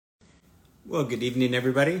Well, good evening,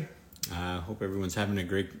 everybody. Hope everyone's having a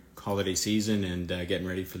great holiday season and getting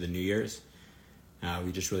ready for the New Year's.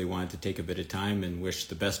 We just really wanted to take a bit of time and wish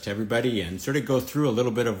the best to everybody and sort of go through a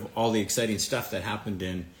little bit of all the exciting stuff that happened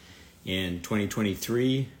in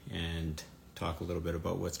 2023 and talk a little bit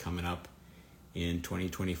about what's coming up in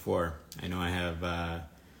 2024. I know I have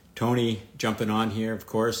Tony jumping on here, of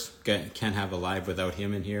course. Can't have a live without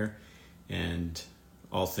him in here. And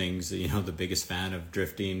all things, the biggest fan of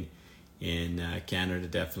drifting in Canada,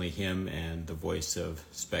 definitely him and the voice of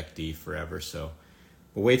Spec D forever. So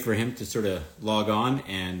we'll wait for him to sort of log on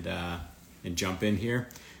and jump in here.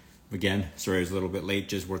 Again, sorry I was a little bit late,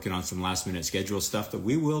 just working on some last minute schedule stuff that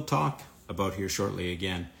we will talk about here shortly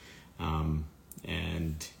again,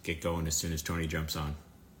 and get going as soon as Tony jumps on.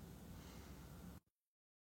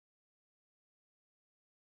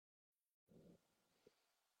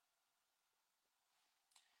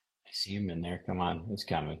 I see him in there. Come on, it's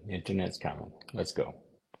coming. Internet's coming. Let's go.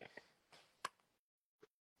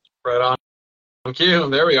 Right on cue.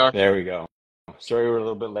 There we are. There we go. Sorry we're a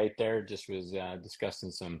little bit late there. Just was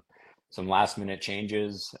discussing some last minute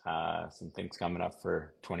changes, some things coming up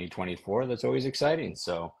for 2024. That's always exciting.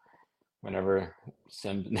 So whenever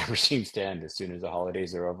never seems to end. As soon as the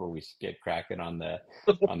holidays are over, we get cracking on the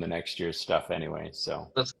next year's stuff anyway.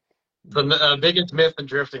 So That's the biggest myth in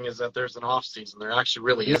drifting is that there's an off season. There actually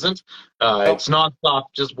really no, isn't. It's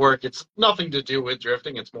non-stop, just work. It's nothing to do with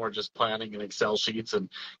drifting. It's more just planning and Excel sheets and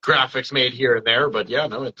graphics made here and there. But yeah,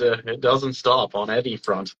 no, it doesn't stop on any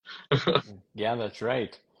front. yeah, that's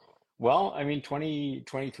right. Well, I mean,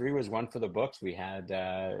 2023 was one for the books. We had,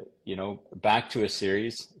 back to a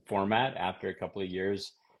series format after a couple of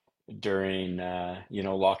years during,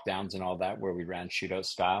 lockdowns and all that, where we ran shootout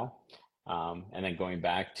style. And then going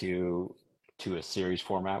back to a series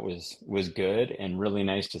format was good and really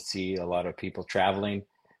nice to see a lot of people traveling,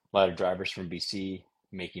 a lot of drivers from BC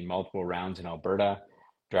making multiple rounds in Alberta,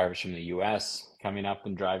 drivers from the US coming up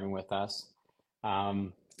and driving with us.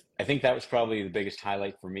 Um, I think that was probably the biggest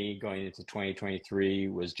highlight for me going into 2023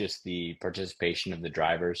 was just the participation of the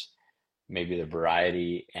drivers, maybe the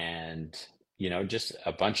variety and, just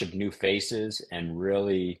a bunch of new faces and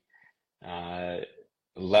really uh,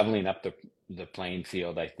 leveling up the playing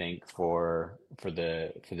field, I think, for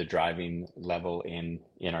the driving level in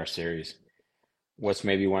our series. What's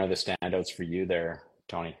maybe one of the standouts for you there,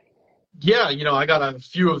 Tony? Yeah, I got a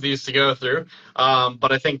few of these to go through,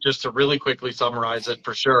 but I think just to really quickly summarize it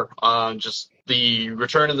for sure, just the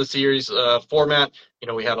return of the series format.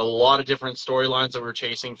 We had a lot of different storylines that we were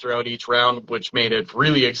chasing throughout each round, which made it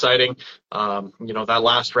really exciting. That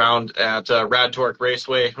last round at Rad Torque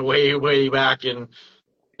Raceway, way back in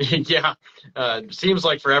yeah, seems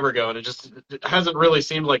like forever ago, and it hasn't really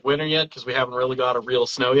seemed like winter yet because we haven't really got a real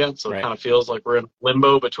snow yet. So it Right. kind of feels like we're in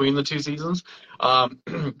limbo between the two seasons. Um,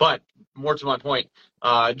 but more to my point,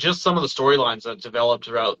 just some of the storylines that developed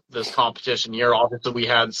throughout this competition year. Obviously, we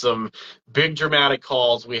had some big dramatic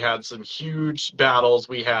calls, we had some huge battles,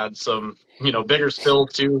 we had some bigger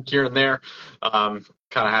spills too here and there.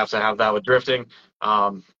 Kind of have to have that with drifting.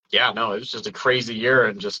 Yeah, no, it was just a crazy year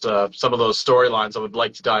and just some of those storylines I would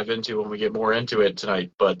like to dive into when we get more into it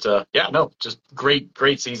tonight. But yeah, no, just great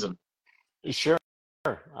season. Sure.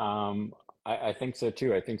 Um, I think so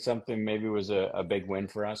too. I think something maybe was a big win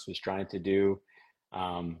for us was trying to do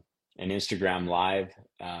um, an Instagram live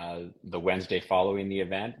the Wednesday following the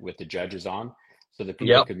event with the judges on, so that people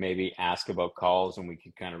Yep. could maybe ask about calls and we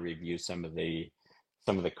could kind of review some of the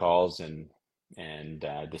calls and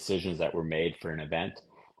decisions that were made for an event.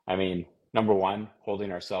 I mean, number one,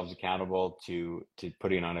 holding ourselves accountable to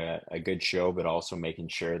putting on a good show, but also making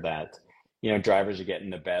sure that drivers are getting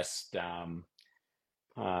the best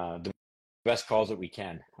calls that we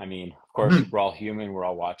can. I mean, of course, Mhm. we're all human, we're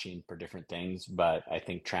all watching for different things, but I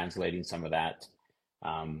think translating some of that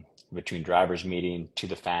um, between drivers meeting to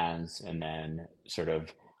the fans and then sort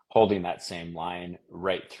of holding that same line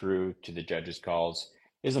right through to the judges' calls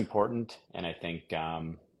is important. And I think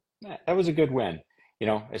that was a good win.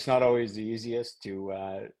 It's not always the easiest to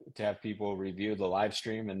have people review the live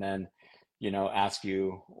stream and then ask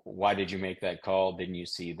you, why did you make that call? Didn't you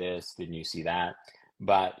see this? Didn't you see that?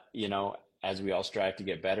 But as we all strive to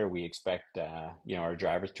get better, we expect our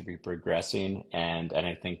drivers to be progressing, and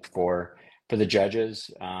I think for the judges,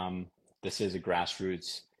 this is a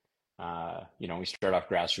grassroots. We start off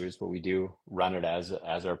grassroots, but we do run it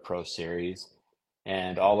as our pro series,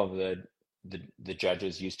 and all of the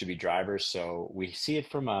judges used to be drivers, so we see it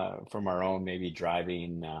from our own maybe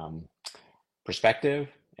driving perspective,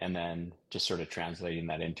 and then just sort of translating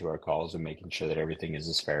that into our calls and making sure that everything is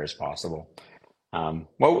as fair as possible.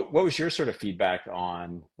 What was your sort of feedback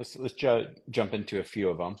on? Let's jump into a few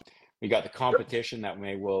of them. We got the competition that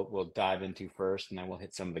we'll dive into first, and then we'll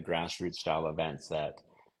hit some of the grassroots style events that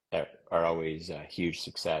are always a huge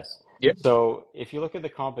success. Yeah. So if you look at the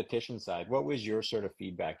competition side, what was your sort of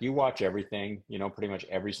feedback? You watch everything, you know, pretty much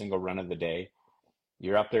every single run of the day.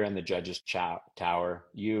 You're up there in the judges' tower.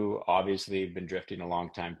 You obviously have been drifting a long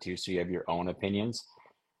time too, so you have your own opinions.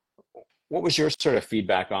 What was your sort of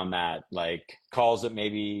feedback on that? Like calls that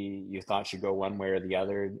maybe you thought should go one way or the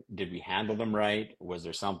other? Did we handle them right? Was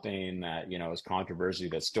there something that, you know, is controversy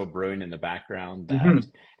that's still brewing in the background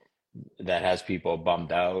Mhm. that has people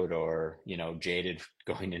bummed out or, you know, jaded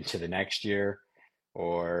going into the next year?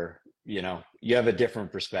 Or, you know, you have a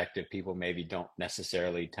different perspective. People maybe don't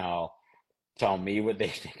necessarily tell me what they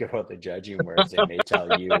think about the judging, whereas they may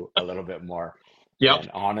tell you a little bit more Yep.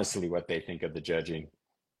 and honestly what they think of the judging.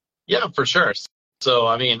 Yeah, for sure. So,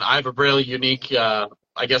 I mean, I have a really unique, I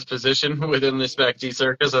guess, position within the Specty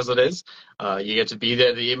circus as it is. You get to be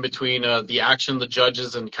there, the in between the action, the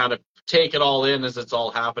judges, and kind of take it all in as it's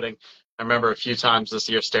all happening. I remember a few times this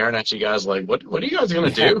year staring at you guys like, what are you guys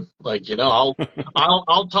gonna do? Like,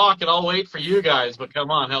 I'll talk and I'll wait for you guys, but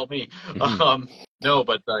come on, help me. Mhm. No,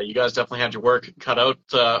 but you guys definitely had your work cut out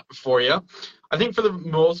for you. I think for the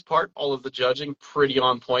most part, all of the judging pretty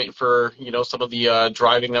on point for some of the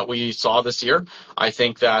driving that we saw this year. I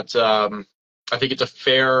think that I think it's a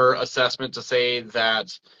fair assessment to say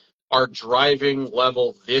that our driving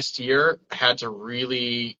level this year had to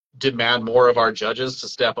really demand more of our judges to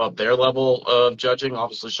step up their level of judging.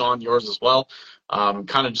 Obviously, Sean, yours as well.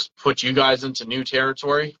 Kind of just put you guys into new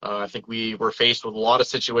territory. I think we were faced with a lot of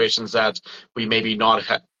situations that we maybe not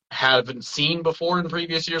haven't seen before in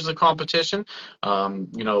previous years of competition.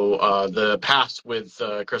 The past with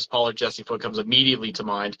Chris Pollard, Jesse Foote comes immediately to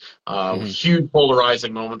mind. Mhm. Huge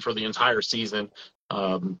polarizing moment for the entire season.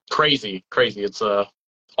 Crazy, crazy. It's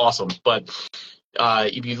awesome. But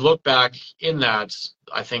if you look back in that,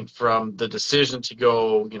 I think from the decision to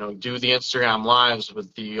go, do the Instagram lives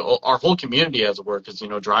with our whole community as it were, because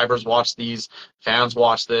drivers watch these, fans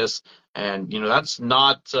watch this, and that's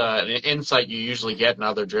not an insight you usually get in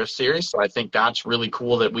other drift series. So I think that's really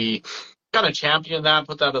cool that we kind of champion that,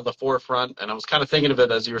 put that at the forefront. And I was kind of thinking of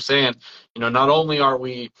it as you were saying, not only are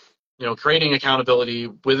we creating accountability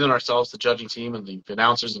within ourselves, the judging team and the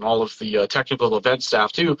announcers and all of the technical event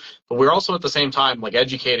staff too, but we're also at the same time like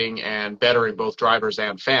educating and bettering both drivers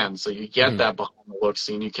and fans. So you get Mhm. that behind the look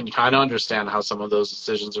scene. You can kind of understand how some of those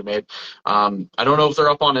decisions are made. I don't know if they're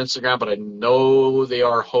up on Instagram, but I know they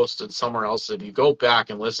are hosted somewhere else. If you go back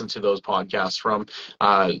and listen to those podcasts from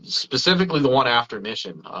specifically the one after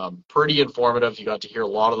Mission, pretty informative. You got to hear a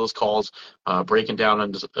lot of those calls breaking down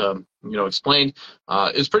and explained.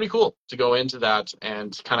 It's pretty cool to go into that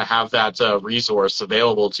and kind of have that resource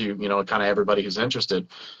available to kind of everybody who's interested.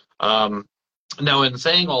 Um, Now, in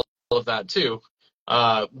saying all of that too,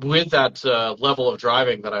 with that level of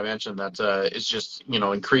driving that I mentioned, that is just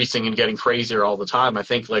increasing and getting crazier all the time. I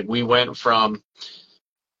think like we went from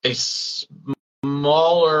a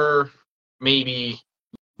smaller, maybe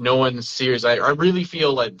no one's serious. I really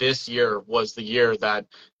feel like this year was the year that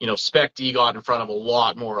Spec D got in front of a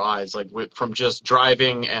lot more eyes, like from just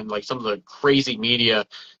driving and like some of the crazy media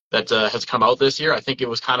that has come out this year. I think it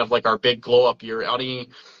was kind of like our big glow up year. Any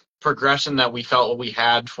progression that we felt we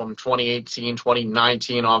had from 2018,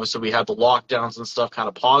 2019, obviously we had the lockdowns and stuff kind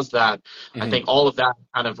of paused that. I Mhm. think all of that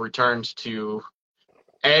kind of returned to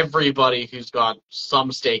everybody who's got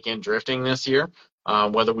some stake in drifting this year.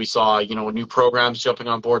 Whether we saw, new programs jumping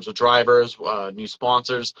on boards with drivers, new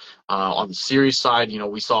sponsors. On the series side,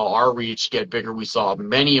 we saw our reach get bigger. We saw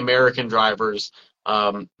many American drivers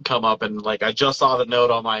come up. And like I just saw the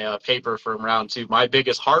note on my paper from round two. My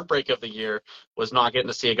biggest heartbreak of the year was not getting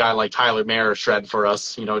to see a guy like Tyler Mayer shred for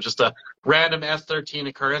us. Just a random S13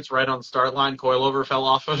 occurrence right on the start line. Coilover fell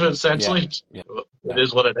off of it, Yeah. essentially. Yeah. It Yeah.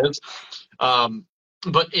 is what it is.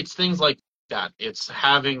 But it's things like that. It's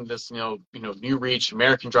having this, new reach,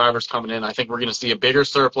 American drivers coming in. I think we're going to see a bigger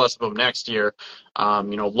surplus of them next year.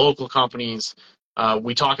 Local companies.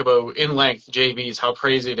 We talk about in length JVs, how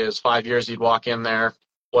crazy it is. 5 years you'd walk in there,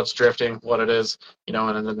 what's drifting, what it is,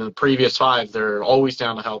 and then the previous 5, they're always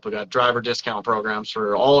down to help. We got driver discount programs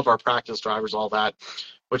for all of our practice drivers, all that,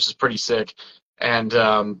 which is pretty sick. And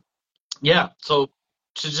yeah, so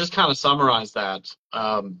to just kind of summarize that,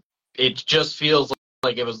 it just feels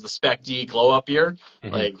like it was the Spec D glow up year. Hmm.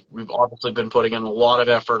 Like we've obviously been putting in a lot of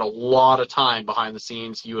effort, a lot of time behind the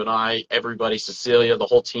scenes. You and I, everybody, Cecilia, the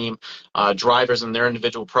whole team, drivers and their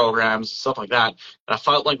individual programs, stuff like that. And I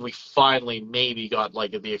felt like we finally maybe got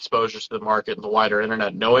like the exposure to the market and the wider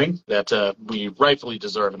internet, knowing that we rightfully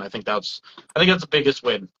deserve. And I think that's the biggest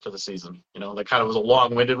win for the season. You know, that kind of was a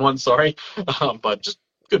long-winded one, sorry, but just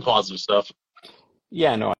good positive stuff.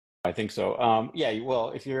 Yeah, no, I think so. Yeah,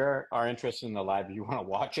 well, if are interested in the live, you want to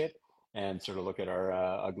watch it and sort of look at our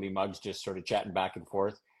ugly mugs, just sort of chatting back and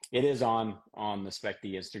forth. It is on the Spec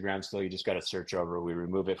D Instagram still. You just got to search over. We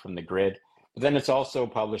remove it from the grid, but then it's also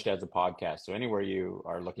published as a podcast. So anywhere you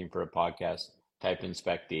are looking for a podcast, type in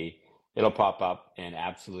Spec D. It'll pop up, and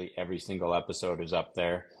absolutely every single episode is up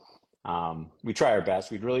there. We try our best.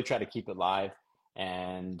 We'd really try to keep it live,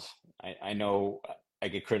 and I know I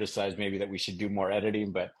get criticized maybe that we should do more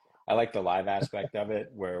editing, but I like the live aspect of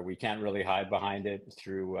it where we can't really hide behind it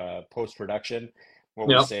through post production. What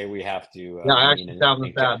we Yep. say, we have to Yeah, I mean actually found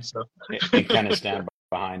this bad. So. and kind of stand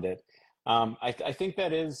behind it. I think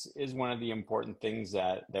that is one of the important things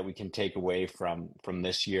that we can take away from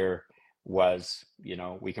this year was,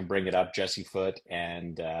 we can bring it up, Jesse Foote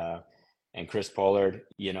and Chris Pollard,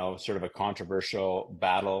 sort of a controversial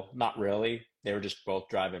battle. Not really. They were just both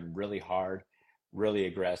driving really hard, really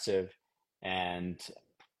aggressive. And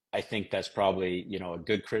I think that's probably, a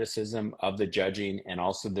good criticism of the judging and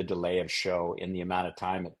also the delay of show in the amount of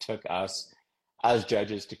time it took us as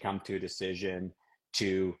judges to come to a decision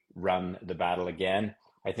to run the battle again.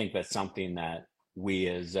 I think that's something that we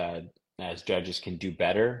as judges can do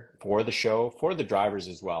better for the show, for the drivers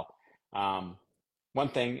as well. Um, One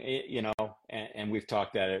thing, and we've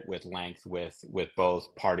talked at it with length with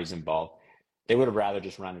both parties involved. They would have rather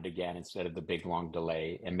just run it again instead of the big long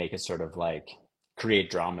delay and make it sort of like create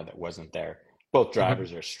drama that wasn't there. Both Mhm.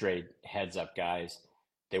 drivers are straight heads up guys.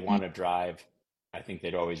 They want to drive. I think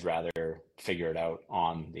they'd always rather figure it out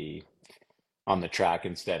on the track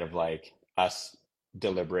instead of like us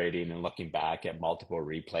deliberating and looking back at multiple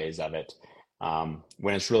replays of it.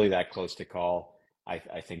 When it's really that close to call,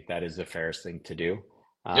 I think that is the fairest thing to do.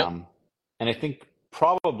 Yep. Um, and I think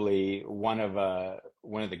probably one of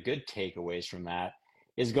the good takeaways from that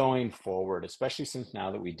is going forward, especially since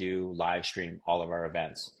now that we do live stream all of our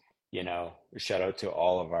events. Shout out to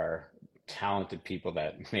all of our talented people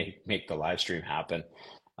that make the live stream happen.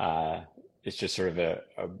 It's just sort of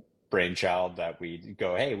a brainchild that we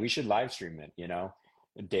go, hey, we should live stream it.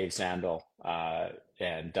 Dave Sandel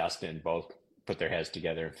and Dustin both put their heads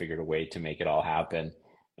together and figured a way to make it all happen.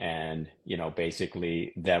 And,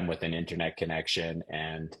 basically them with an internet connection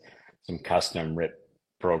and some custom RIP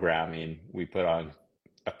programming, we put on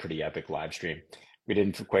a pretty epic live stream. We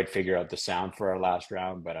didn't quite figure out the sound for our last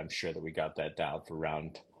round, but I'm sure that we got that dialed for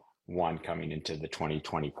round one coming into the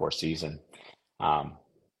 2024 season. Um,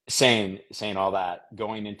 saying all that,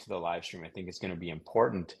 going into the live stream, I think it's going to be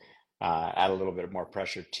important. Add a little bit more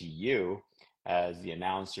pressure to you as the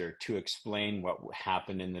announcer to explain what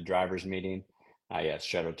happened in the drivers' meeting. Yes,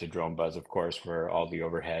 shout out to Drone Buzz, of course, for all the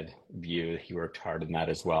overhead view. He worked hard in that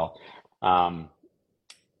as well. Um,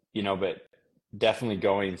 but definitely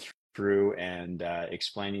going through and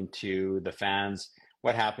explaining to the fans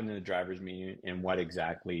what happened in the drivers' meeting and what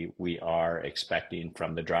exactly we are expecting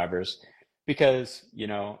from the drivers. Because,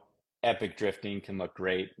 epic drifting can look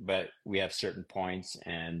great, but we have certain points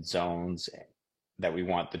and zones that we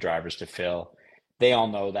want the drivers to fill. They all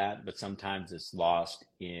know that, but sometimes it's lost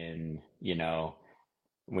in,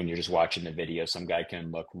 when you're just watching the video. Some guy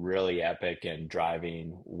can look really epic and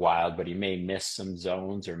driving wild, but he may miss some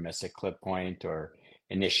zones or miss a clip point or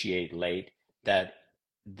initiate late. That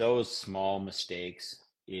those small mistakes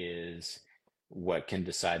is what can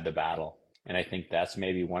decide the battle. And I think that's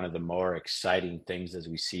maybe one of the more exciting things as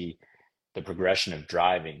we see the progression of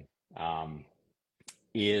driving,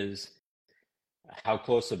 is how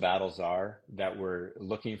close the battles are, that we're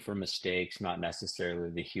looking for mistakes, not necessarily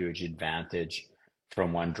the huge advantage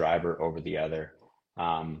from one driver over the other.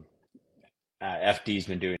 Um, FD's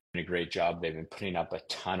been doing a great job. They've been putting up a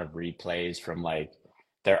ton of replays from like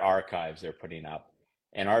their archives they're putting up.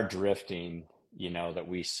 And our drifting, that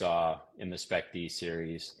we saw in the Spec D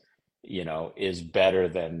series, is better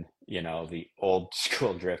than, the old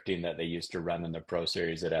school drifting that they used to run in the Pro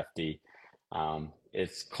Series at FD.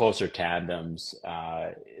 It's closer tandems.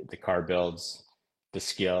 The car builds, the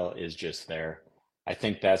skill is just there. I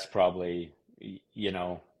think that's probably,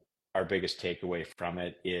 our biggest takeaway from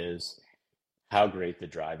it is how great the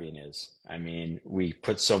driving is. I mean, we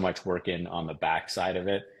put so much work in on the backside of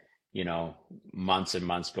it, months and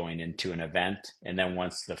months going into an event. And then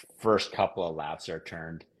once the first couple of laps are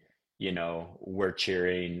turned, we're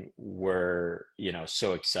cheering, we're,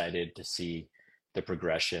 so excited to see the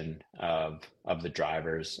progression of the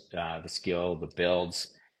drivers, the skill, the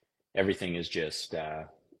builds, everything is just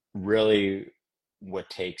really what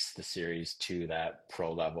takes the series to that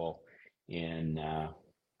pro level in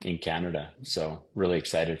in Canada. So really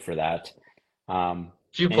excited for that. Um,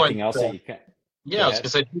 Few points. anything else that you can Yeah, go I was ahead? gonna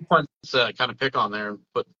say 2 points kind of pick on there and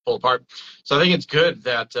pull apart. So I think it's good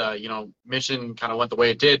that Mission kind of went the way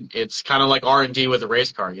it did. It's kind of like R&D with a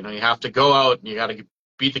race car. You have to go out and you got to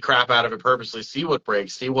beat the crap out of it purposely, see what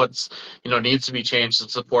breaks, see what's needs to be changed to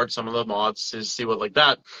support some of the mods, to see what like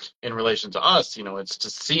that. In relation to us, it's to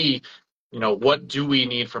see what do we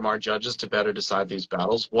need from our judges to better decide these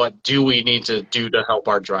battles? What do we need to do to help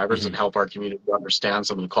our drivers and Hmm. help our community understand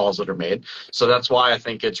some of the calls that are made? So that's why I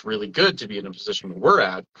think it's really good to be in a position where we're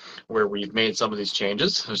at, where we've made some of these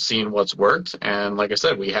changes, have seen what's worked. And like I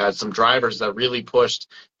said, we had some drivers that really pushed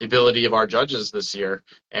the ability of our judges this year.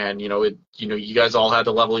 And, you guys all had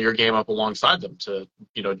to level your game up alongside them to,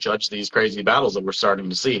 judge these crazy battles that we're starting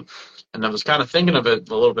to see. And I was kind of thinking of it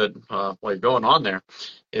a little bit while you're going on there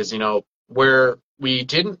is, where we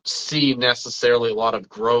didn't see necessarily a lot of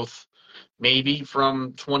growth maybe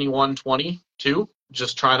from 21-22,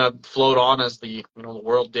 just trying to float on as the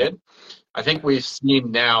world Yep. did. I think we've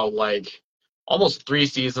seen now like almost 3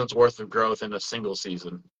 seasons worth of growth in a single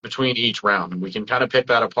season between each round. And we can kind of pick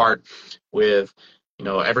that apart with,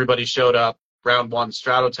 everybody showed up. Round one,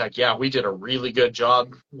 Stratotech, yeah, we did a really good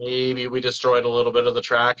job. Maybe we destroyed a little bit of the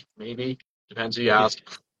track. Maybe. Depends who you ask.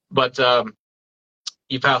 But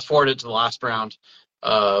you fast forward it to the last round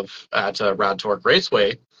at Rad Torque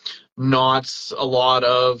Raceway, not a lot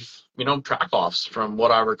of track offs from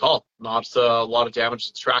what I recall. Not a lot of damage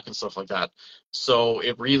to the track and stuff like that. So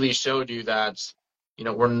it really showed you that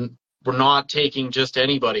we're not taking just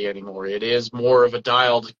anybody anymore. It is more of a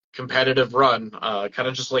dialed competitive run. Kind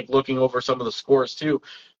of just like looking over some of the scores too.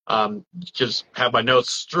 Just have my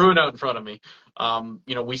notes strewn out in front of me.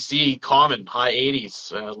 We see common high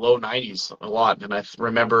 80s, low 90s a lot, and I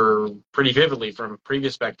remember pretty vividly from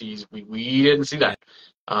previous specties we didn't see Yeah.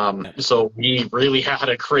 that. So we really had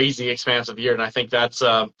a crazy expansive year, and I think that's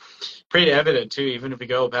pretty evident too. Even if we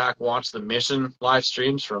go back, watch the Mission live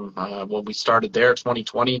streams from when we started there,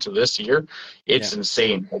 2020 to this year, Yeah. it's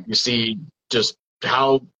insane. Like, you see just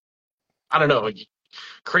how I don't know, like,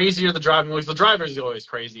 crazier the driving was. The driver's always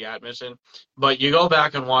crazy at Mission, but you go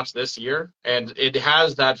back and watch this year, and it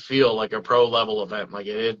has that feel like a pro level event. Like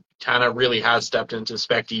it kind of really has stepped into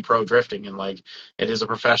Spec D Pro drifting, and like it is a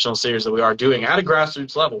professional series that we are doing at a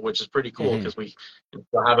grassroots level, which is pretty cool Hmm. because we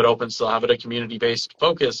still have it open, still have it a community based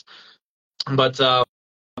focus. But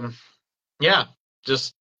yeah,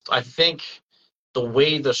 just I think the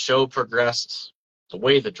way the show progressed, the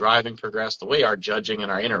way the driving progressed, the way our judging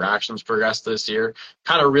and our interactions progressed this year,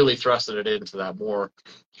 kind of really thrusted it into that more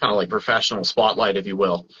kind of like professional spotlight, if you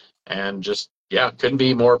will. And just, yeah, couldn't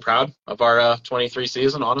be more proud of our 23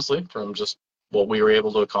 season, honestly, from just what we were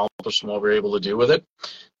able to accomplish and what we were able to do with it.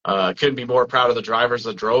 Couldn't be more proud of the drivers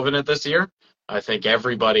that drove in it this year. I think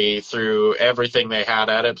everybody threw everything they had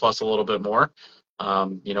at it, plus a little bit more.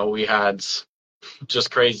 We had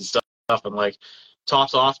just crazy stuff, and like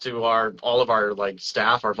tops off to all of our like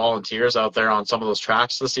staff, our volunteers out there on some of those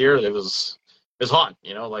tracks this year. It was hot,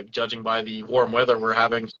 like judging by the warm weather we're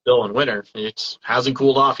having still in winter, it hasn't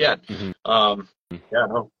cooled off yet. Hmm. Yeah,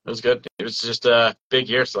 no, it was good. It was just a big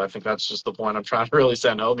year, so I think that's just the point I'm trying to really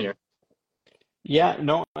send home here. Yeah,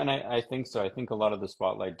 no, and I think so. I think a lot of the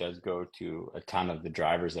spotlight does go to a ton of the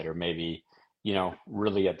drivers that are maybe,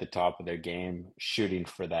 really at the top of their game, shooting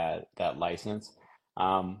for that license.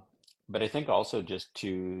 Um, but I think also just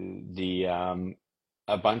to the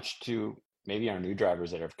a bunch to maybe our new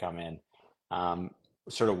drivers that have come in, um,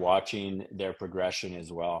 sort of watching their progression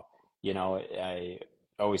as well. I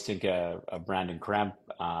always think of Brandon Kremp,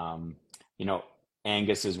 you know,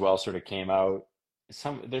 Angus as well sort of came out.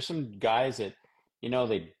 There's some guys that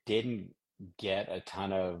they didn't get a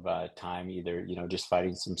ton of time either, just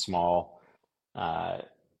fighting some small, uh,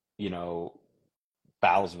 you know,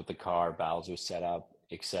 battles with the car, battles with setup,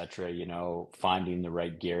 etc., finding the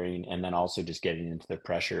right gearing, and then also just getting into the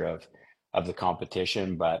pressure of the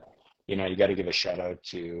competition. But, you got to give a shout out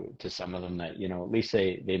to some of them that, at least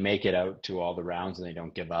they make it out to all the rounds and they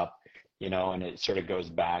don't give up, and it sort of goes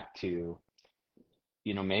back to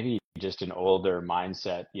maybe just an older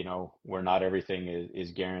mindset, where not everything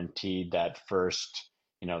is guaranteed that first,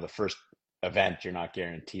 the first event, you're not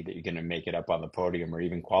guaranteed that you're going to make it up on the podium or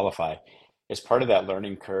even qualify. It's part of that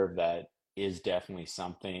learning curve that is definitely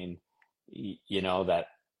something, that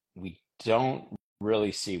we don't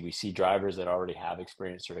really see, we see drivers that already have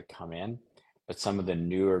experience sort of come in, but some of the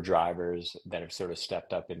newer drivers that have sort of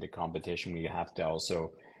stepped up into competition, we have to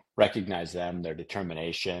also recognize them, their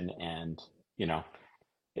determination, and you know,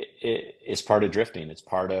 it's part of drifting. It's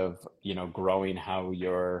part of, growing how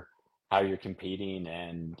you're competing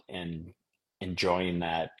and enjoying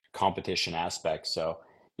that competition aspect. So,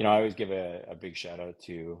 I always give a big shout out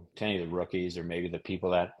to any of the rookies, or maybe the people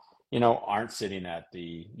that, aren't sitting at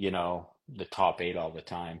the top eight all the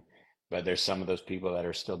time. But there's some of those people that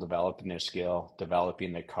are still developing their skill,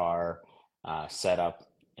 developing the car setup,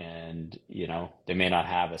 and they may not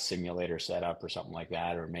have a simulator setup or something like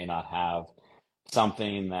that, or may not have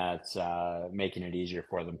something that's making it easier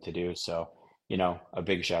for them to do. So, a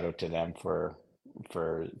big shout out to them for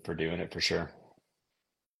doing it for sure.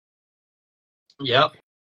 Yep.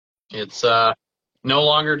 It's no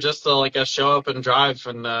longer just like a show up and drive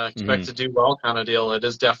and expect Hmm. to do well kind of deal. It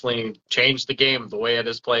has definitely changed the game the way it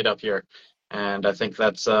is played up here, and I think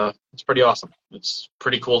that's it's pretty awesome. It's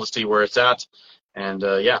pretty cool to see where it's at, and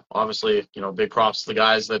yeah, obviously, big props to the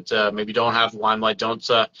guys that maybe don't have the limelight, don't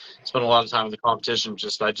spend a lot of time in the competition.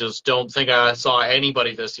 I just don't think I saw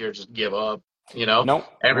anybody this year just give up. You know, Nope,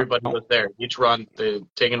 nope, everybody was nope. there. Each run, they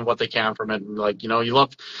taking what they can from it, and like you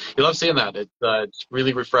love seeing that. It's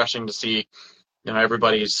really refreshing to see.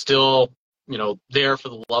 Everybody's still there for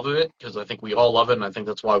the love of it because I think we all love it, and I think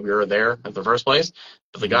that's why we were there in the first place.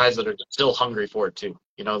 But the Hmm. guys that are still hungry for it too,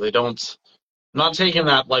 they don't. Not taking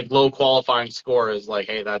that like low qualifying score as like,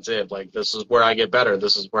 hey, that's it. Like this is where I get better.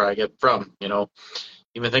 This is where I get from.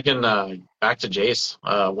 Even thinking back to Jace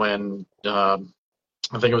when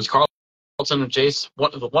I think it was Carlton and Jace,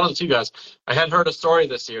 one of the two guys. I had heard a story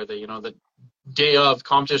this year that that day of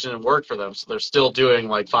competition and work for them. So they're still doing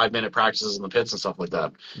like 5 minute practices in the pits and stuff like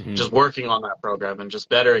that. Hmm. Just working on that program and just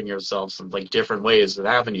bettering yourselves in like different ways and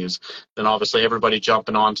avenues. Then obviously everybody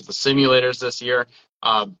jumping onto the simulators this year.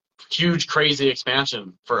 Huge, crazy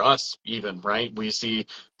expansion for us, even, right? We see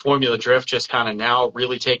Formula Drift just kind of now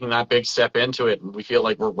really taking that big step into it, and we feel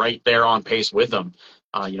like we're right there on pace with them.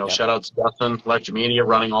 Yep. Shout out to Dustin, Electromedia,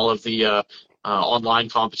 running all of the online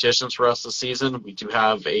competitions for us this season. We do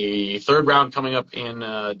have a third round coming up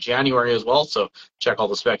in January as well, so check all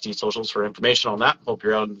the Spec D socials for information on that. Hope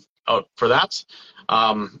you're out for that.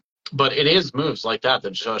 Um, but it is moves like that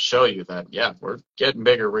that just show you that, yeah, we're getting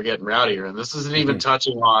bigger, we're getting rowdier. And this isn't even Hmm.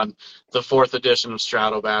 touching on the fourth edition of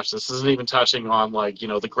Strato Bash. This isn't even touching on, like, the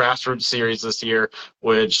grassroots series this year,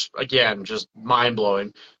 which, again, just mind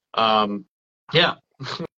blowing. Yeah,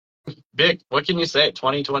 big. What can you say?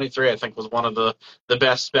 2023, I think, was one of the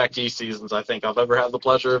best Spec D seasons I think I've ever had the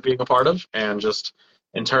pleasure of being a part of. And just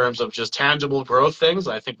in terms of just tangible growth things,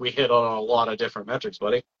 I think we hit on a lot of different metrics,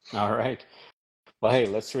 buddy. All right. Well, hey,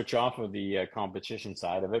 let's switch off of the competition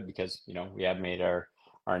side of it, because we have made our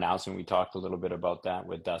announcement. We talked a little bit about that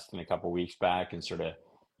with Dustin a couple weeks back, and sort of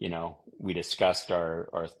we discussed our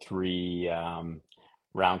three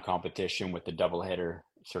round competition with the doubleheader,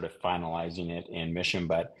 sort of finalizing it in Mission.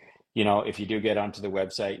 But if you do get onto the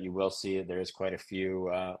website, you will see that there's quite a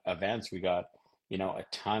few events. We got a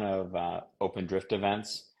ton of open drift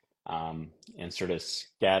events, and sort of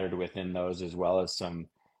scattered within those, as well as some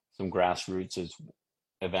grassroots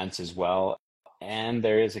events as well. And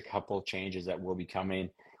there is a couple changes that will be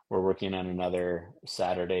coming. We're working on another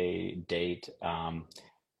Saturday date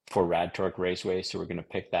for Rad Torque Raceway, so we're going to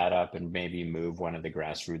pick that up and maybe move one of the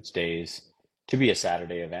grassroots days to be a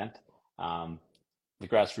Saturday event. Um, the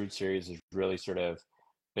grassroots series has really sort of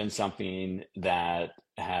been something that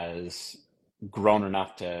has grown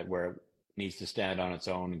enough to where it needs to stand on its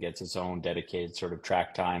own and gets its own dedicated sort of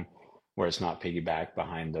track time, where it's not piggybacked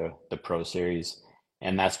behind the pro series.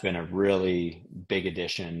 And that's been a really big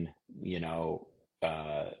addition,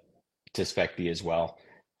 uh, to Spec B as well.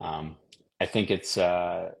 Um, I think it's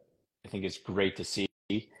great to see.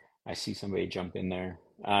 I see somebody jump in there.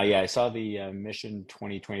 Yeah, I saw the Mission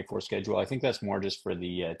 2024 schedule. I think that's more just for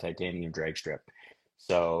the titanium drag strip.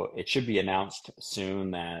 So it should be announced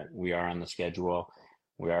soon that we are on the schedule.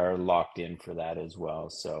 We are locked in for that as well.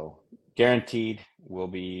 So guaranteed we'll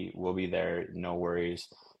be there. No worries.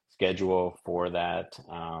 Schedule for that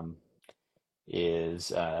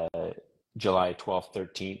is July 12th,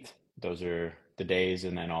 13th. Those are the days.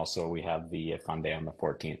 And then also we have the fun day on the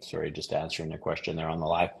 14th. Sorry, just answering the question there on the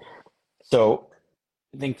live. So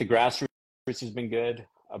I think the grassroots has been good.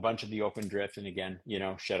 A bunch of the open drift, and again,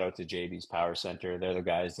 shout out to JB's Power Center. They're the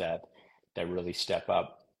guys that really step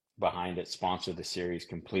up behind it, sponsor the series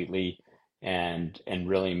completely, and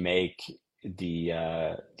really make the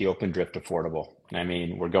open drift affordable. I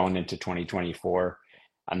mean, we're going into 2024.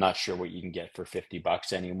 I'm not sure what you can get for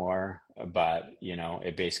 $50 anymore, but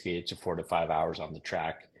it's a 4 to 5 hours on the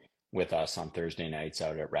track with us on Thursday nights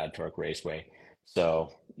out at Rad Torque Raceway.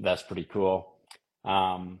 So that's pretty cool.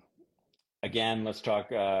 Um, Again, let's talk,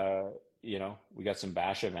 we got some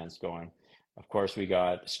bash events going. Of course, we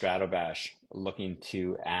got Strato Bash looking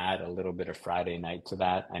to add a little bit of Friday night to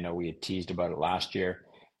that. I know we had teased about it last year.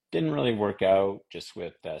 Didn't really work out just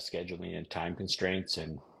with scheduling and time constraints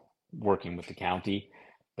and working with the county.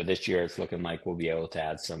 But this year it's looking like we'll be able to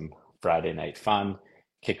add some Friday night fun,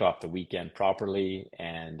 kick off the weekend properly,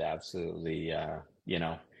 and absolutely,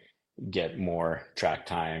 get more track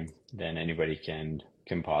time than anybody can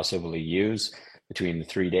possibly use between the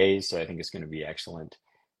 3 days. So I think it's going to be excellent.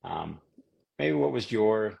 Um, Maybe what was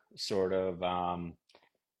your sort of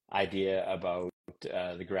idea about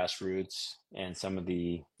the grassroots and some of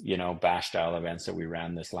the bash style events that we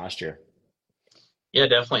ran this last year? Yeah,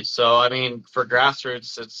 definitely. So, I mean, for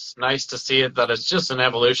grassroots, it's nice to see it that it's just an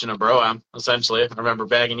evolution of Bro-Am, essentially. I remember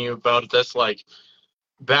begging you about this, like,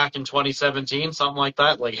 back in 2017, something like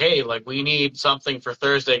that. Like, hey, like, we need something for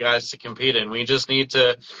Thursday guys to compete in. We just need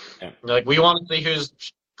to, Yeah, like, we want to see whose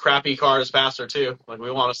crappy car is faster, too. Like,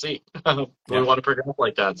 we want to see. We yeah, want to progress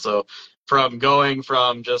like that. So, from going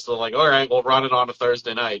from just like, all right, we'll run it on a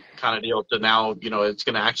Thursday night kind of deal to now, it's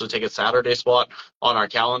going to actually take a Saturday spot on our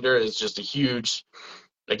calendar is just a huge,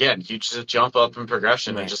 again, huge just jump up in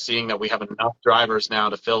progression and right. just seeing that we have enough drivers now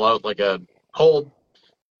to fill out like a whole,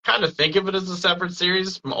 kind of think of it as a separate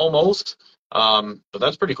series almost. But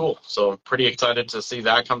that's pretty cool. So pretty excited to see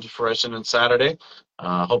that come to fruition on Saturday.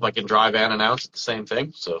 Hope I can drive and announce the same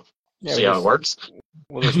thing. So Yeah, see how it works.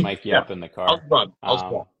 we'll just mic you Yeah, up in the I'll car. run. I'll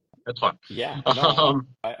Um, run. That's fine. yeah, no, Um,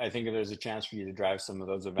 I think if there's a chance for you to drive some of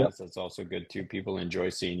those yep, events, that's also good too. People enjoy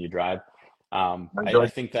seeing you drive. I I enjoy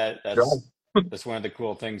think that driving. that's one of the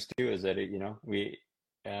cool things too, is that we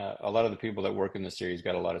a lot of the people that work in the series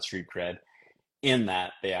got a lot of street cred in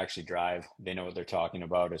that they actually drive. They know what they're talking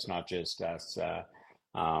about. It's not just us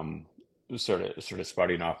um, sort of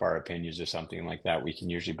spouting off our opinions or something like that. We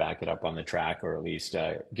can usually back it up on the track, or at least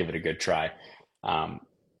give it a good try. Um,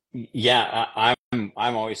 yeah,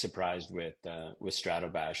 I'm always surprised with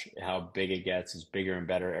Stratobash how big it gets. It's bigger and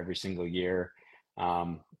better every single year.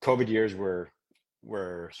 COVID years were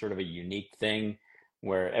sort of a unique thing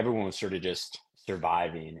where everyone was sort of just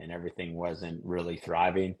surviving and everything wasn't really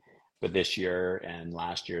thriving. But this year and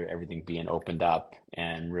last year, everything being opened up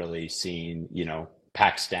and really seeing,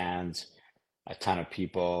 packed stands, a ton of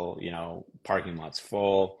people, parking lots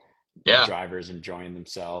full, Yeah, drivers enjoying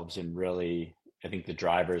themselves, and really, I think the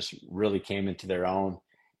drivers really came into their own,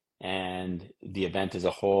 and the event as a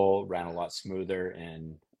whole ran a lot smoother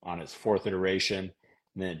and on its fourth iteration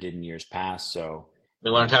than it did in years past. So, we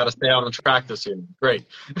you learned know, how to stay on the track this year. Great.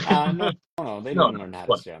 no, no, they No, didn't no, learn how to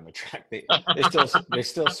but stay on the track. They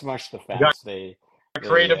still smushed the we got fence. They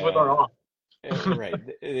creative with our off. right.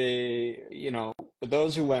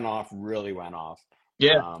 Those who went off really went off.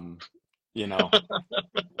 Yeah, Um, you know,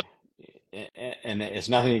 and it's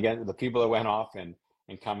nothing against the people that went off and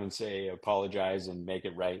come and say apologize and make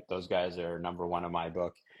it right. Those guys are number one in my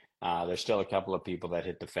book. There's still a couple of people that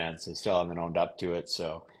hit the fence and still haven't owned up to it.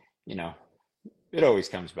 So, you know, it always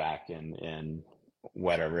comes back, and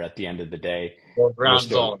whatever. At the end of the day, well, we're ground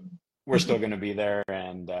still zone. we're still going to be there,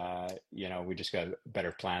 and we just got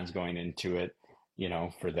better plans going into it.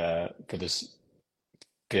 For this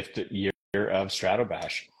fifth year of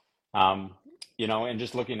Stratobash. Um, and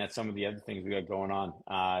just looking at some of the other things we got going on,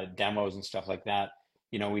 demos and stuff like that.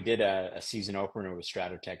 We did a season opener with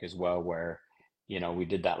Stratotech as well, where, we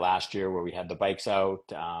did that last year where we had the bikes out,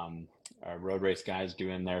 our road race guys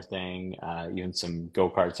doing their thing, even some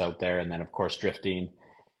go-karts out there. And then, of course, drifting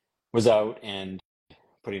was out and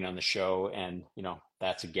putting on the show. And,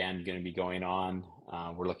 that's again going to be going on.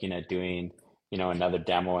 We're looking at doing, another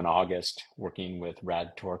demo in August, working with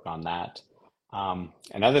Rad Torque on that.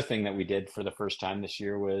 Another thing that we did for the first time this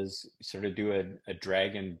year was sort of do a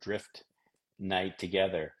drag and drift night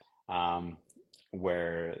together,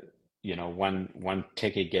 where one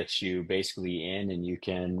ticket gets you basically in, and you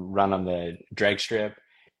can run on the drag strip,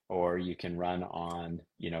 or you can run on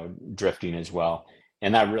drifting as well.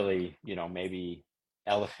 And that really maybe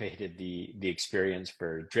elevated the experience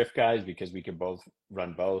for drift guys, because we could both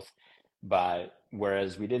run both. But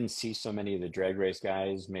whereas we didn't see so many of the drag race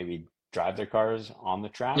guys maybe drive their cars on the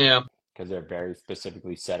track Yeah, because they're very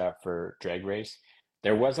specifically set up for drag race,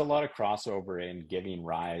 there was a lot of crossover in giving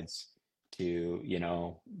rides to,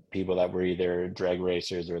 people that were either drag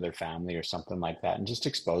racers or their family or something like that, and just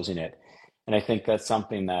exposing it. And I think that's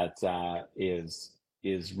something that is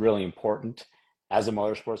really important. as a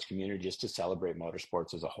motorsports community, just to celebrate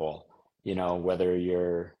motorsports as a whole. Whether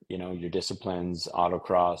your disciplines,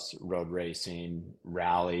 autocross, road racing,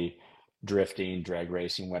 rally, drifting, drag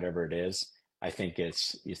racing, whatever it is, I think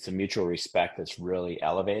it's a mutual respect that's really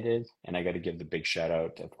elevated. And I got to give the big shout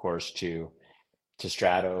out, of course, to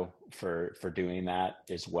Strato for doing that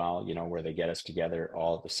as well, where they get us together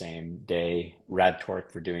all the same day. Rad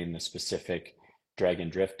Torque for doing the specific drag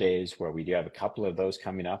and drift days, where we do have a couple of those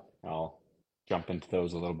coming up. I'll jump into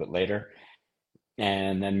those a little bit later.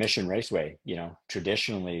 And then Mission Raceway,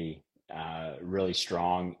 traditionally really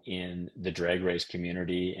strong in the drag race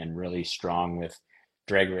community and really strong with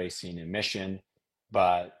drag racing and Mission,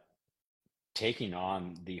 but taking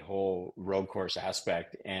on the whole road course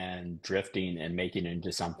aspect and drifting and making it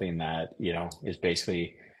into something that, is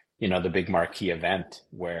basically, the big marquee event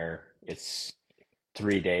where it's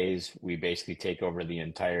 3 days. We basically take over the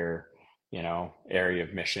entire, area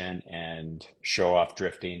of Mission and show off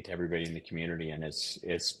drifting to everybody in the community. And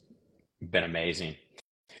it's been amazing.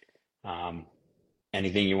 Um,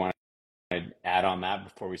 Anything you want to add on that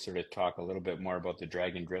before we sort of talk a little bit more about the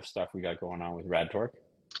drag and drift stuff we got going on with Rad Torque?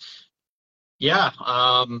 Yeah,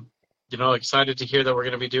 excited to hear that we're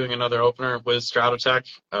going to be doing another opener with Stratotech.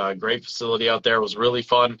 Great facility out there. It was really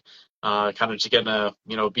fun. Kind of just getting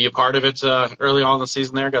to, be a part of it early on in the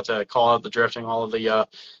season there. Got to call out the drifting, all of the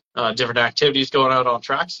different activities going out on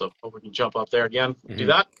track. So hope we can jump up there again and do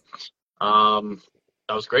Mm-hmm. that.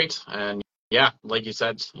 That was great. And yeah, like you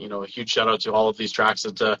said, a huge shout out to all of these tracks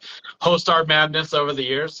that host our madness over the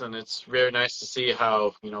years. And it's very nice to see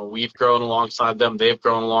how, we've grown alongside them. They've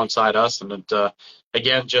grown alongside us. And it,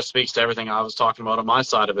 again, just speaks to everything I was talking about on my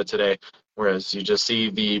side of it today. Whereas you just see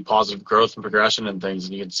the positive growth and progression and things.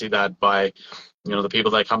 And you can see that by, the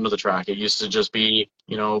people that come to the track. It used to just be,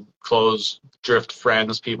 close drift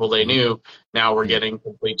friends, people they knew. Now we're getting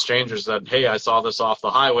complete strangers that, hey, I saw this off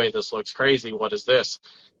the highway. This looks crazy. What is this?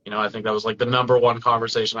 I think that was like the number one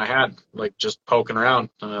conversation I had, like just poking around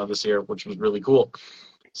this year, which was really cool.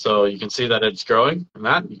 So you can see that it's growing, and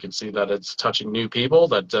that you can see that it's touching new people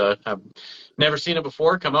that have never seen it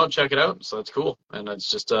before. Come out and check it out. So that's cool, and it's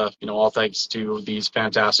just all thanks to these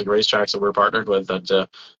fantastic racetracks that we're partnered with that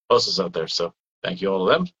host us out there. So thank you all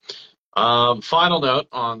of them. Final note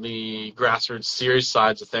on the grassroots series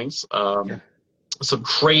sides of things. Sure. Some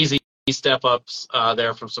crazy step ups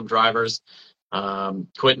there from some drivers.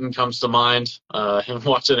 Quentin comes to mind.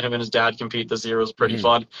 Watching him and his dad compete this year was pretty Mm-hmm.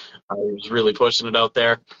 fun. He was really pushing it out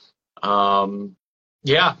there.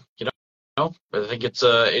 Yeah, I think it's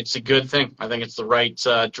a good thing. I think it's the right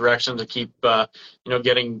direction to keep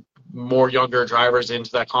getting more younger drivers into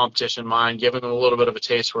that competition mind, giving them a little bit of a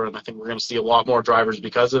taste for it. And I think we're going to see a lot more drivers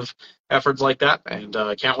because of efforts like that. And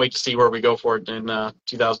can't wait to see where we go for it in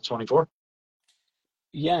 2024.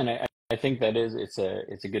 Yeah, and I think that it's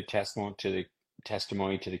a good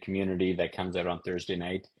testimony to the community that comes out on Thursday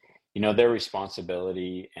night. Their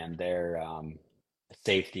responsibility and their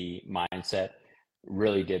safety mindset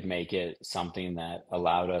really did make it something that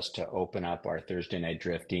allowed us to open up our Thursday night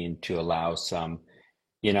drifting to allow some,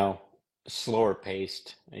 you know, slower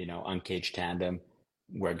paced, uncaged tandem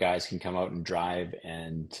where guys can come out and drive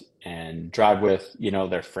with,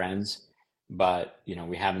 their friends. But,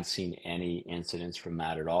 we haven't seen any incidents from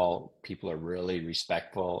that at all. People are really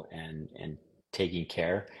respectful and taking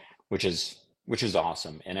care, which is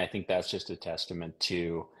awesome. And I think that's just a testament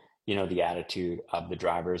to, the attitude of the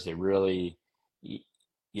drivers. They really, y-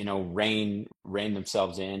 rein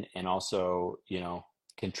themselves in and also,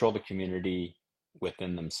 control the community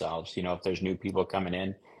within themselves. If there's new people coming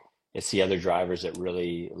in, it's the other drivers that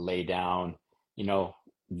really lay down, you know,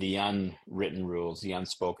 the unwritten rules, the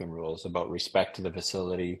unspoken rules about respect to the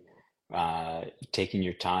facility, taking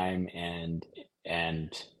your time and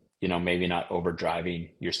maybe not overdriving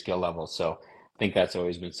your skill level. So I think that's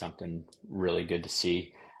always been something really good to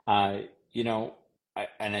see. Uh, you know,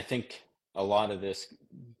 I think a lot of this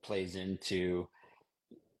plays into,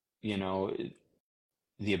 you know,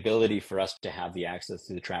 the ability for us to have the access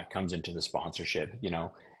to the track comes into the sponsorship.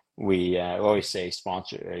 We always say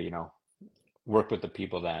sponsor, work with the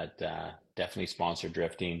people that definitely sponsor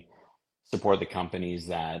drifting, support the companies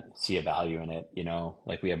that see a value in it.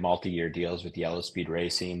 Like we have multi-year deals with Yellow Speed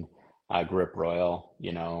Racing, Grip Royal.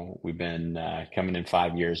 We've been coming in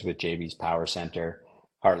 5 years with JV's Power Center,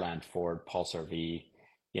 Heartland Ford, pulserv.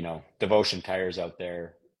 Devotion Tires out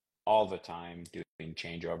there all the time doing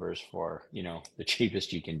changeovers for the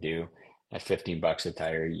cheapest you can do at 15 bucks a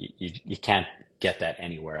tire. You can't get that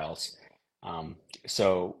anywhere else.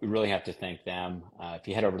 So we really have to thank them. If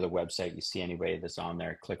you head over to the website, you see anybody that's on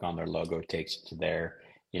there, click on their logo, it takes you to their,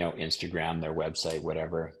 Instagram, their website,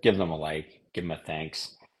 whatever. Give them a like, give them a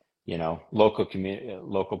thanks. Local community,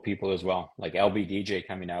 local people as well, like LBDJ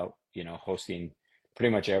coming out, hosting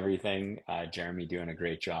pretty much everything. Jeremy doing a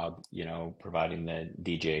great job, providing the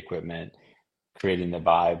DJ equipment, creating the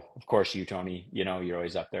vibe. Of course, you, Tony, you're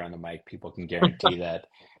always up there on the mic. People can guarantee that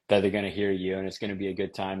they're going to hear you and it's going to be a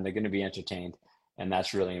good time. They're going to be entertained. And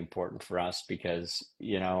that's really important for us because,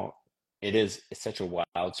 it's such a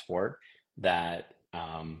wild sport that,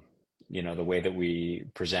 the way that we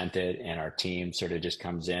present it and our team sort of just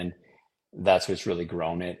comes in, that's what's really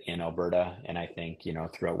grown it in Alberta. And I think,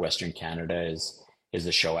 throughout Western Canada is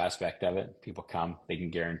the show aspect of it. People come, they can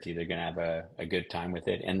guarantee they're going to have a good time with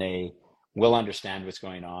it and they will understand what's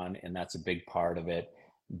going on. And that's a big part of it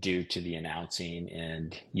due to the announcing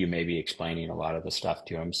and you may be explaining a lot of the stuff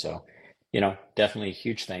to them. So, definitely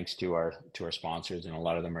huge thanks to our sponsors, and a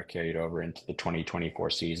lot of them are carried over into the 2024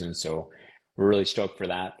 season. So we're really stoked for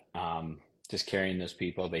that. Just carrying those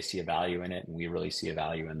people, they see a value in it, and we really see a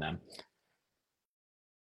value in them.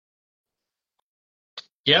 I'll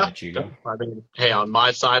Yeah. let you go. I mean, hey, on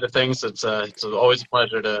my side of things, it's always a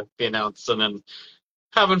pleasure to be announcing and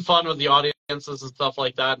having fun with the audiences and stuff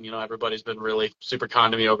like that. And, everybody's been really super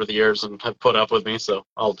kind to me over the years and have put up with me. So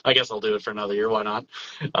I guess I'll do it for another year. Why not?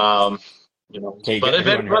 Um, Okay, but get if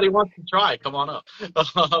everyone. anybody wants to try, come on up.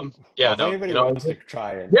 Well, Yeah, if no, anybody wants to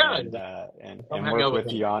try and yeah, come and hang work out with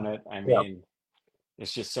with me. you on it, I Yeah. mean,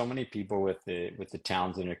 it's just so many people with the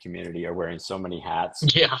towns in our community are wearing so many hats,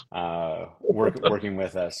 Yeah. working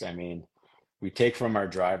with us. I mean, we take from our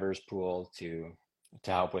drivers pool to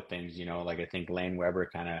help with things, like I think Lane Weber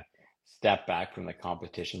kind of stepped back from the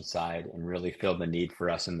competition side and really filled the need for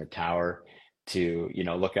us in the tower to,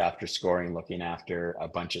 look after scoring, looking after a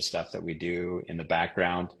bunch of stuff that we do in the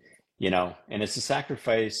background, and it's a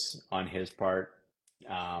sacrifice on his part,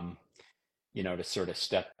 um, to sort of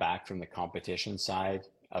step back from the competition side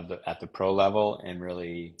of the at the pro level and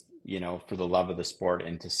really, for the love of the sport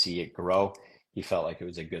and to see it grow. He felt like it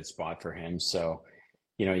was a good spot for him. So,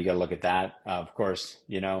 you got to look at that. Of course,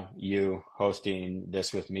 you hosting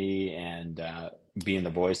this with me and being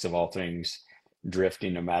the voice of all things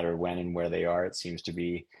drifting, no matter when and where they are. It seems to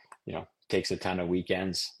be, takes a ton of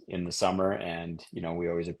weekends in the summer, and we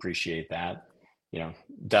always appreciate that.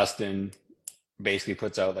 Dustin basically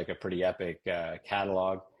puts out like a pretty epic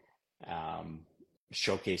catalog, um,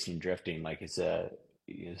 showcasing drifting. Like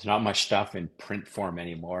it's not much stuff in print form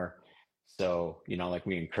anymore. So, like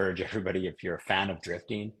we encourage everybody, if you're a fan of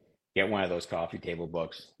drifting, get one of those coffee table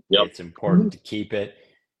books. Yep. It's important to keep it,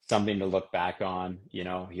 something to look back on. He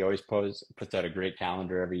always puts out a great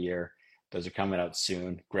calendar every year. Those are coming out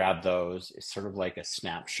soon. Grab those. It's sort of like a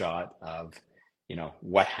snapshot of,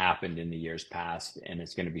 what happened in the years past. And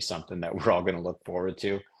it's going to be something that we're all going to look forward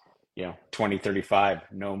to. 2035,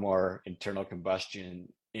 no more internal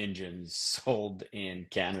combustion engines sold in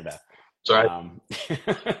Canada. That's right. Um,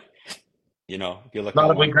 if you look Not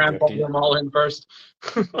how if we long grandfather drifting, them all in first.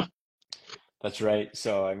 that's right.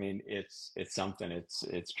 So, I mean, it's something,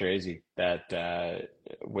 it's crazy that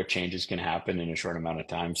what changes can happen in a short amount of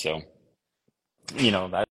time. So,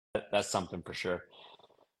 that's something for sure.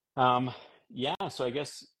 Um, yeah, so I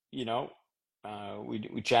guess,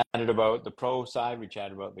 we chatted about the pro side, we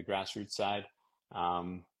chatted about the grassroots side,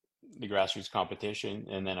 um, the grassroots competition,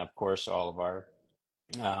 and then of course all of our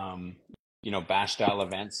um, bash style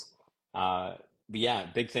events. But yeah,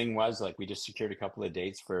 big thing was like we just secured a couple of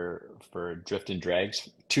dates for Drift and Drags.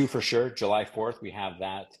 Two for sure. July 4th, we have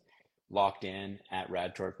that locked in at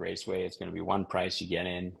Rad Torque Raceway. It's going to be one price. You get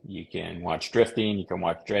in, you can watch drifting, you can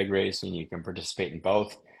watch drag racing, you can participate in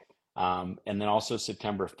both. And then also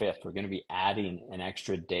September 5th, we're going to be adding an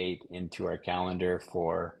extra date into our calendar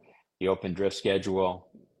for the open drift schedule.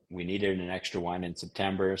 We needed an extra one in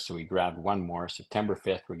September, so we grabbed one more. September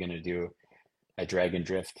 5th, we're going to do a drag and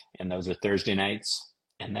drift, and those are Thursday nights.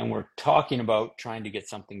 And then we're talking about trying to get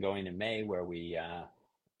something going in May where we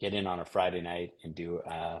get in on a Friday night and do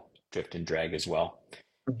drift and drag as well.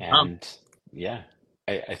 And yeah,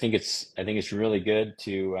 I think it's really good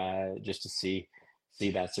to just to see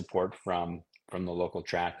that support from the local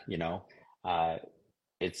track. Uh,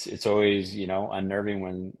 it's always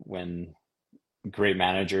unnerving when great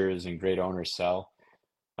managers and great owners sell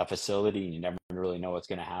a facility and you never really know what's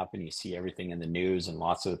going to happen. You see everything in the news, and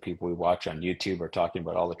lots of the people we watch on YouTube are talking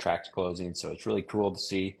about all the tracks closing. So it's really cool to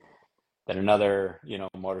see that another,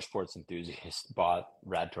 motorsports enthusiast bought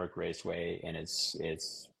Rad Torque Raceway, and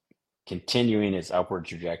it's continuing its upward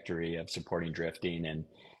trajectory of supporting drifting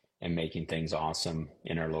and making things awesome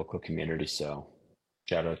in our local community. So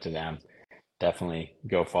shout out to them. Definitely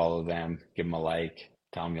go follow them, give them a like,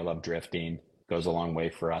 tell them you love drifting. Goes a long way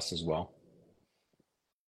for us as well.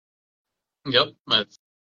 Yep, it's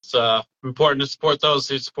important to support those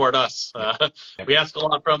who support us. Yep. We Yep. ask a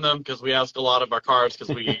lot from them because we ask a lot of our cars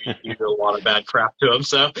because we do a lot of bad crap to them.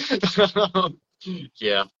 So,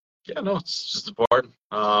 yeah, yeah, no, it's just important.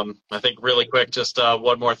 I think really quick, just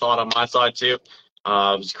one more thought on my side too.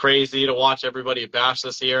 It was crazy to watch everybody bash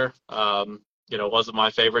this year. It wasn't my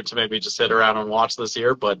favorite to maybe just sit around and watch this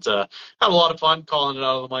year, but had a lot of fun calling it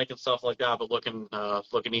out of the mic and stuff like that. But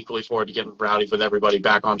looking equally forward to getting rowdy with everybody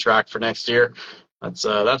back on track for next year.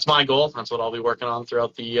 That's my goal. That's what I'll be working on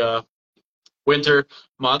throughout the winter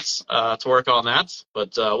months to work on that.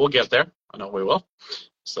 But we'll get there. I know we will.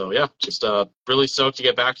 So yeah, just really stoked to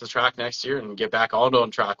get back to the track next year and get back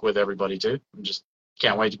on track with everybody too. Just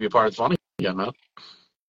can't wait to be a part of the fun again, man.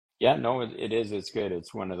 Yeah, no, it is. It's good.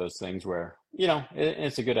 It's one of those things where,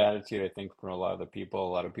 it's a good attitude, I think, for a lot of the people,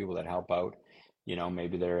 a lot of people that help out,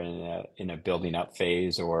 maybe they're in a building up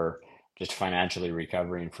phase or just financially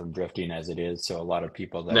recovering from drifting as it is. So a lot of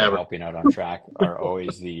people that are Never. helping out on track are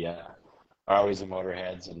always the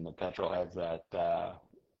motorheads and the petrol heads that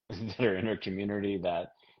that are in our community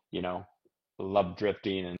that, you know, love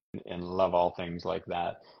drifting and love all things like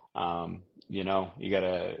that. You got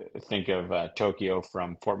to think of Tokyo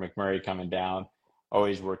from Fort McMurray coming down,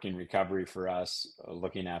 always working recovery for us,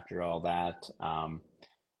 looking after all that.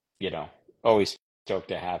 You know, always stoked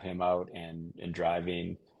to have him out and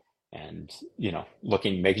driving and,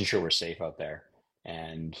 making sure we're safe out there.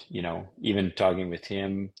 And, even talking with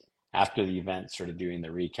him after the event, sort of doing the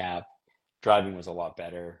recap, driving was a lot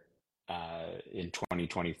better in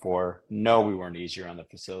 2024. No, we weren't easier on the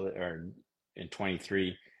facility, or in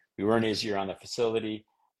 23, we weren't easier on the facility,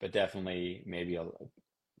 but definitely maybe a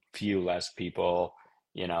few less people,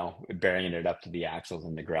 burying it up to the axles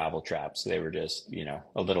and the gravel traps. They were just,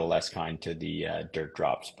 a little less kind to the dirt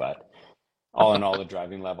drops. But all in all, the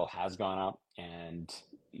driving level has gone up, and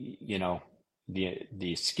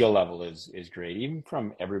the skill level is great, even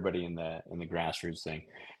from everybody in the grassroots thing.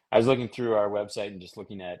 I was looking through our website and just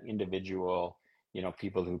looking at individual,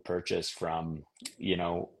 people who purchase from,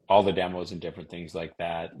 all the demos and different things like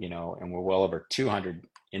that, and we're well over 200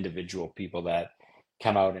 individual people that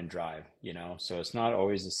come out and drive, so it's not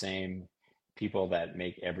always the same people that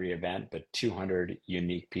make every event, but 200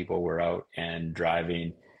 unique people were out and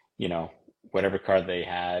driving, you know, whatever car they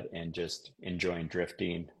had and just enjoying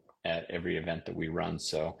drifting at every event that we run.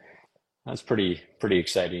 So that's pretty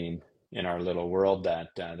exciting in our little world that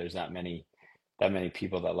there's that many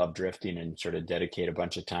people that love drifting and sort of dedicate a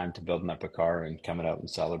bunch of time to building up a car and coming out and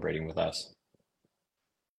celebrating with us.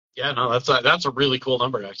 Yeah, no, that's a really cool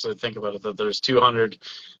number actually. Think about it that there's 200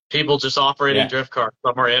 people just operating Yeah. drift cars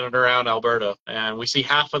somewhere in and around Alberta, and we see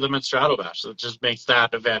half of them at Stratobash. So it just makes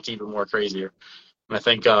that event even more crazier. And I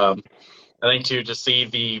think too, to see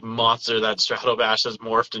the monster that Stratobash has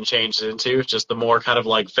morphed and changed into, just the more kind of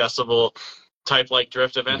like festival type like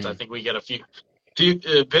drift event. I Hmm. think we get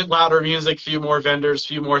a bit louder music, few more vendors,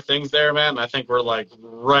 few more things there, man. I think we're like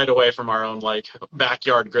right away from our own like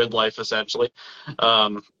backyard grid life essentially.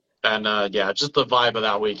 Um, and yeah, just the vibe of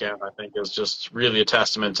that weekend, I think, is just really a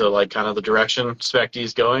testament to like kind of the direction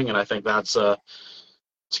Specty's going, and I think it's a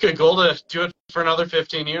good goal to do it for another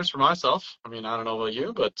 15 years for myself. I mean, I don't know about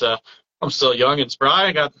you, but I'm still young and spry.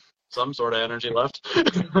 I got some sort of energy left.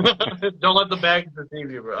 Don't let the bags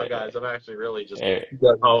deceive you, bro, guys. I'm actually really just Hey,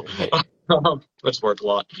 gung ho. hey, That's worked a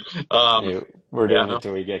lot. Um, hey, we're yeah, doing no. it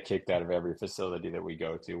till we get kicked out of every facility that we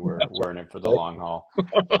go to. We're in it for the Right? long haul.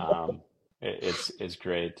 Um, it's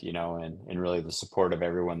great, and really the support of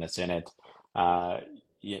everyone that's in it.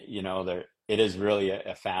 There it is really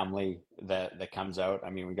a family that comes out. I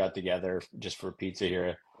mean, we got together just for pizza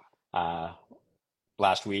here uh,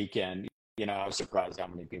 last week, and I was surprised how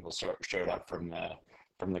many people showed up from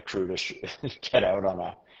the crew to get out on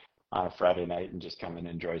a Friday night and just come and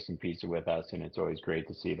enjoy some pizza with us. And it's always great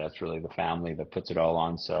to see that's really the family that puts it all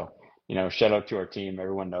on. So, shout out to our team.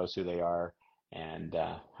 Everyone knows who they are and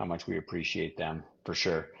how much we appreciate them for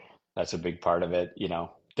sure. That's a big part of it.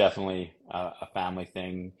 Definitely a family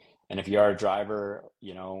thing. And if you are a driver,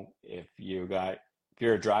 if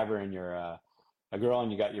you're a driver and you're a girl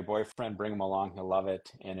and you got your boyfriend, bring him along. He'll love it.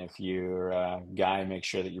 And if you're a guy, make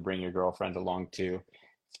sure that you bring your girlfriend along too.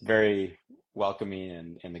 It's very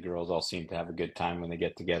welcoming, and the girls all seem to have a good time when they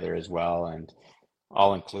get together as well, and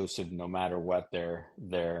all inclusive, no matter what their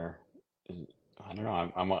I don't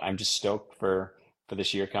know. I'm just stoked for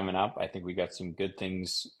this year coming up. I think we got some good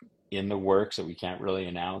things in the works that we can't really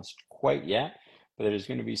announce quite yet, but there's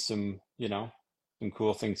going to be some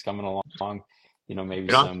cool things coming along. maybe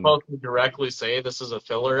You're not some. supposed to directly say this is a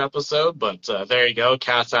filler episode, but there you go.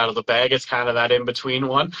 Cat's out of the bag. It's kind of that in between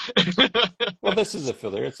one. Well, this is a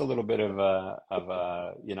filler. It's a little bit of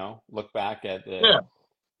a, look back at the,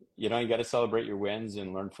 Yeah, you got to celebrate your wins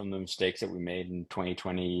and learn from the mistakes that we made in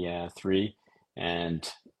 2023. And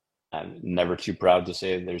I'm never too proud to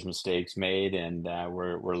say there's mistakes made, and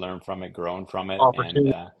we're learning from it, growing from it, and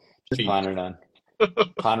opportunity. just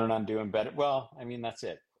planning on doing better. Well, I mean, that's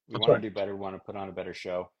it. We That's want to right. do better. We want to put on a better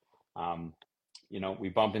show. Um, we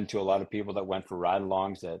bump into a lot of people that went for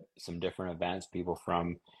ride-alongs at some different events. People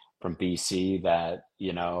from BC that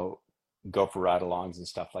go for ride-alongs and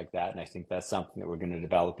stuff like that. And I think that's something that we're going to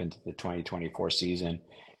develop into the 2024 season.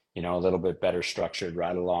 A little bit better structured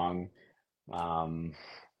ride-along um,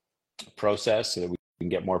 process so that we can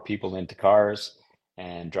get more people into cars,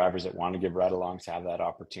 and drivers that want to give ride-alongs have that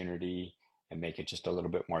opportunity and make it just a little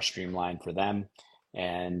bit more streamlined for them.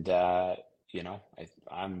 And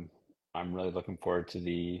I'm really looking forward to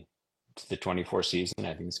the 24 season.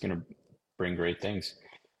 I think it's going to bring great things.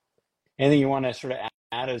 Anything you want to sort of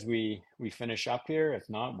add as we finish up here? If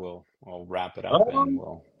not, we'll wrap it up and Um,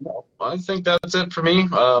 we'll. no, I think that's it for me.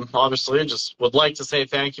 Obviously, just would like to say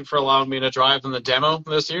thank you for allowing me to drive in the demo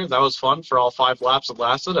this year. That was fun for all 5 laps it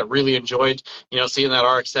lasted. I really enjoyed, seeing that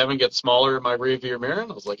RX-7 get smaller in my rearview mirror.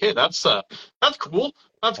 And I was like, hey, that's cool.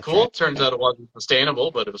 That's That's cool. right. Turns out it wasn't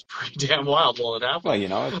sustainable, but it was pretty damn wild while it Well, happened.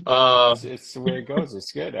 it's, Um, it's the way it goes.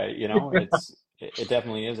 It's good. It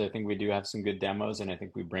definitely is. I think we do have some good demos, and I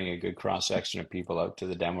think we bring a good cross section of people out to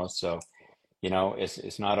the demos. So,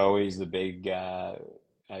 it's not always the big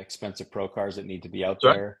expensive pro cars that need to be out that's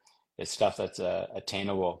right. there. It's stuff that's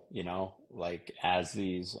attainable. Like as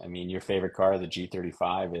these. I mean, your favorite car, the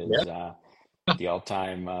G35, Yeah, is the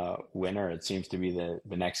all-time winner. It seems to be the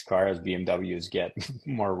next car as BMWs get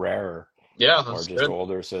more rare yeah, or that's just good.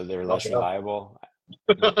 older, so they're Knock less it up. reliable.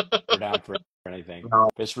 We're down for anything. No,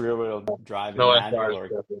 If it's rear-wheel drive and no manual,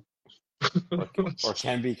 SRs. or or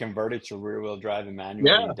can be converted to rear-wheel drive and manual,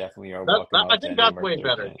 Yeah. you definitely are That, welcome that I out to think any of that's our way clear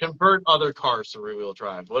better. tanks. Convert other cars to rear-wheel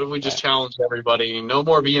drive. What if we just Right. challenged everybody? No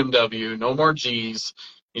more BMW, no more G's.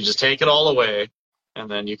 You just take it all away, and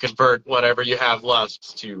then you convert whatever you have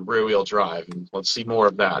left to rear-wheel drive. And let's see more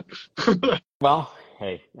of that. Well,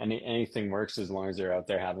 hey, anything works as long as they're out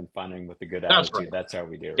there having fun and with a good That's right. attitude. That's how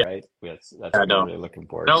we do, Yeah, right? That's I what we're know. really looking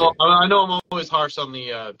forward No, to. I know I'm always harsh on the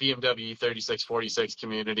BMW 3646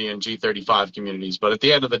 community and G35 communities, but at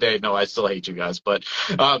the end of the day, no, I still hate you guys. But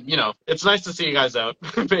it's nice to see you guys out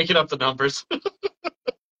making up the numbers.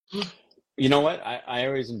 You know what? I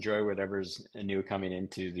always enjoy whatever's new coming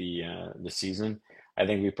into the season. I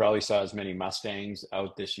think we probably saw as many Mustangs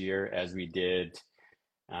out this year as we did.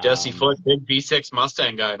 Jesse Um, Foot, big V6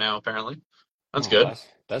 Mustang guy now, apparently. That's oh, well, good.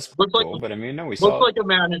 that's Looks like cool. But I mean, no, looks like a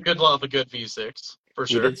man who could love a good V6 for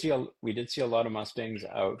sure. we did see a lot of Mustangs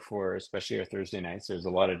out for especially our Thursday nights. There's a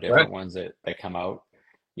lot of Right. different ones that come out,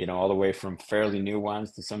 all the way from fairly new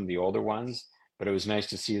ones to some of the older ones. But it was nice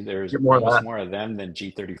to see there's Get more of almost that. more of them than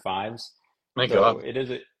G35s. Thank So God.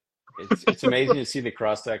 it's amazing to see the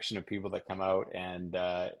cross section of people that come out and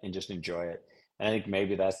just enjoy it. And I think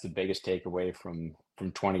maybe that's the biggest takeaway from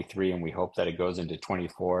 23, and we hope that it goes into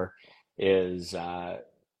 24 is the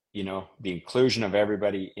inclusion of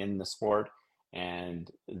everybody in the sport and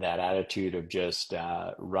that attitude of just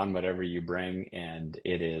run whatever you bring, and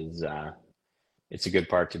it's a good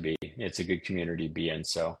part to be. It's a good community to be in.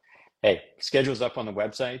 So, hey, schedule's up on the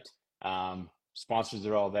website. Sponsors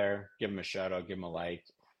are all there. Give them a shout out, give them a like.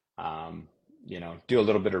 Um, do a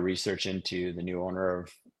little bit of research into the new owner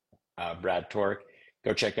of Brad Torque.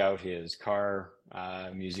 Go check out his car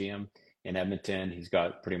museum in Edmonton. He's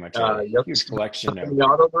got pretty much a Yep. huge collection In of, the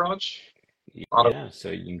auto garage. Auto yeah. So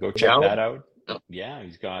you can go check galley. that out. Yep. Yeah,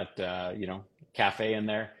 he's got cafe in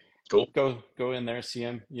there. Cool. Go in there, see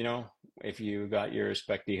him. If you got your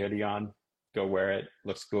Specty hoodie on, go wear it.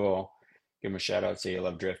 Looks cool. Give them a shout out. Say you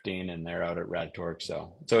love drifting, and they're out at Rad Torque.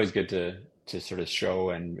 So it's always good to sort of show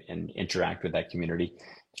and interact with that community.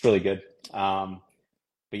 It's really good.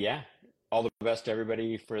 But yeah, all the best to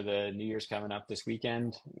everybody for the New Year's coming up this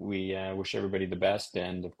weekend. We wish everybody the best,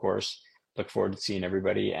 and of course, look forward to seeing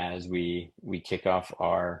everybody as we kick off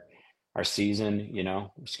our season.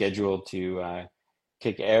 Scheduled to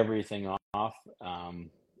kick everything off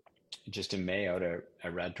just in May out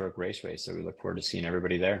at Rad Torque Raceway. So we look forward to seeing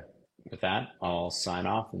everybody there. With that, I'll sign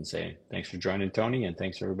off and say thanks for joining, Tony, and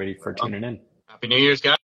thanks everybody for tuning in. Happy New Year's,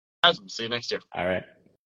 guys. See you next year. All right,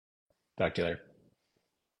 talk to you later.